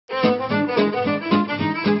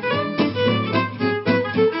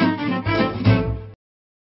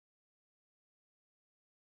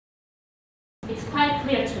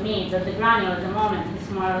needs. At the granule at the moment, he's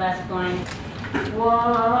more or less going,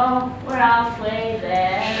 whoa, we're halfway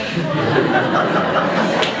there.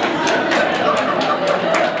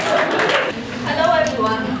 Hello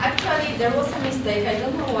everyone. Actually, there was a mistake. I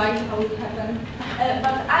don't know why, how it happened.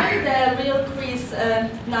 But I'm the real quiz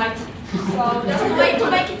knight. So just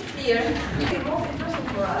to make it clear. The most interesting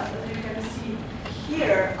for us, as you can see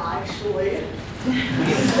here, actually,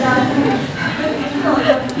 is that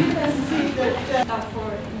you can see that for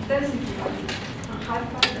intensity, high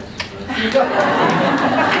five.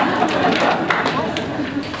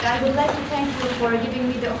 I would like to thank you for giving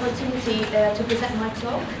me the opportunity to present my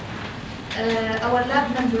talk. Our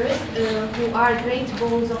lab members, who are great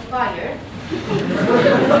balls of fire,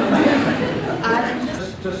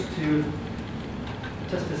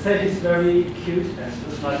 just to say he's very cute and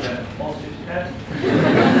looks like an ostrich cat.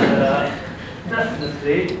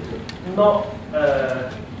 Definitely not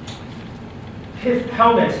his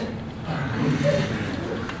helmet.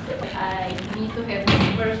 I need to have this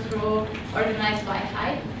first row organized by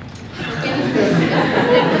height.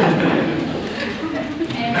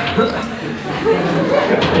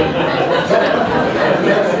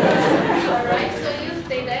 Alright, so you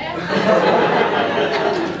stay there.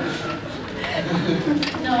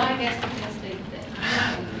 No, I guess you can stay there.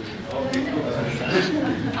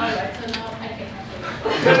 Alright, so now I can have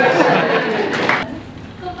it.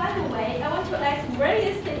 So by the way, I want to ask, where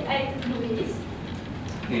is the 8th Louis?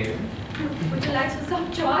 Here. Would you like to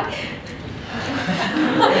some joke?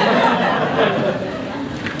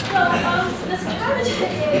 Well, the strategy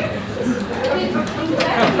is very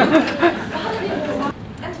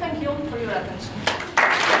and thank you for your attention.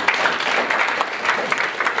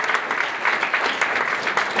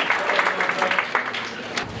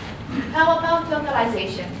 How about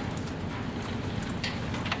localization?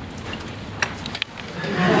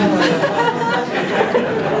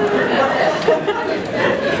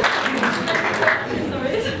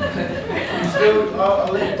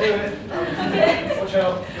 I'll let you do it. Okay. Watch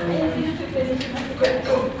out. Quick,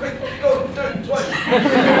 go, do it twice.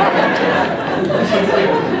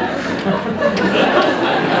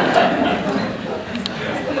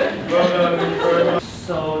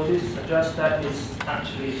 So this suggests that it's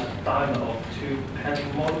actually a dimer of 2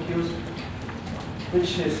 pending molecules,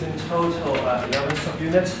 which is in total 11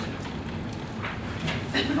 subunits.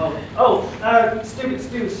 Stupid.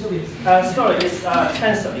 Sorry, it's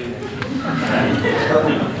 10 subunits.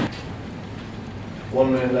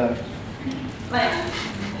 1 minute left. But,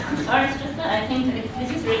 sorry, it's just that I think that this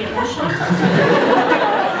is really emotional.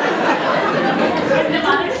 The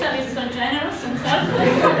mother cell is so generous and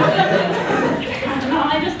selfless. No, I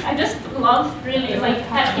just love really like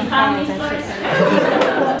happy family stories.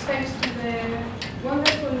 Thanks to the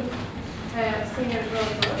wonderful singer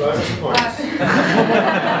Bonus points.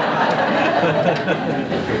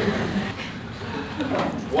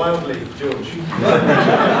 Wildly, George.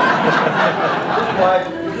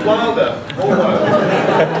 Wilder. All wild.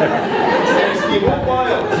 Sexy, what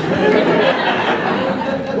wild?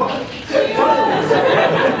 What? Wild.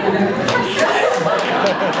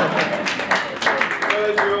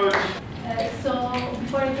 George. So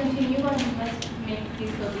before I continue, I must make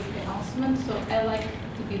this a big announcement. So I like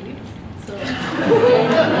to be whipped. So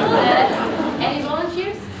any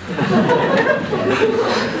volunteers?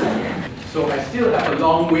 So I still have a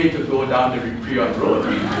long way to go down the Reprion road.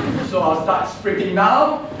 So I'll start sprinting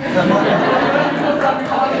now.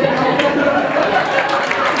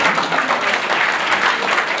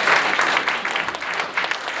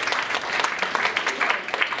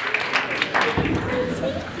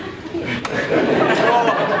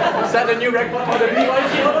 Set a new record for the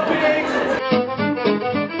BYG Olympics!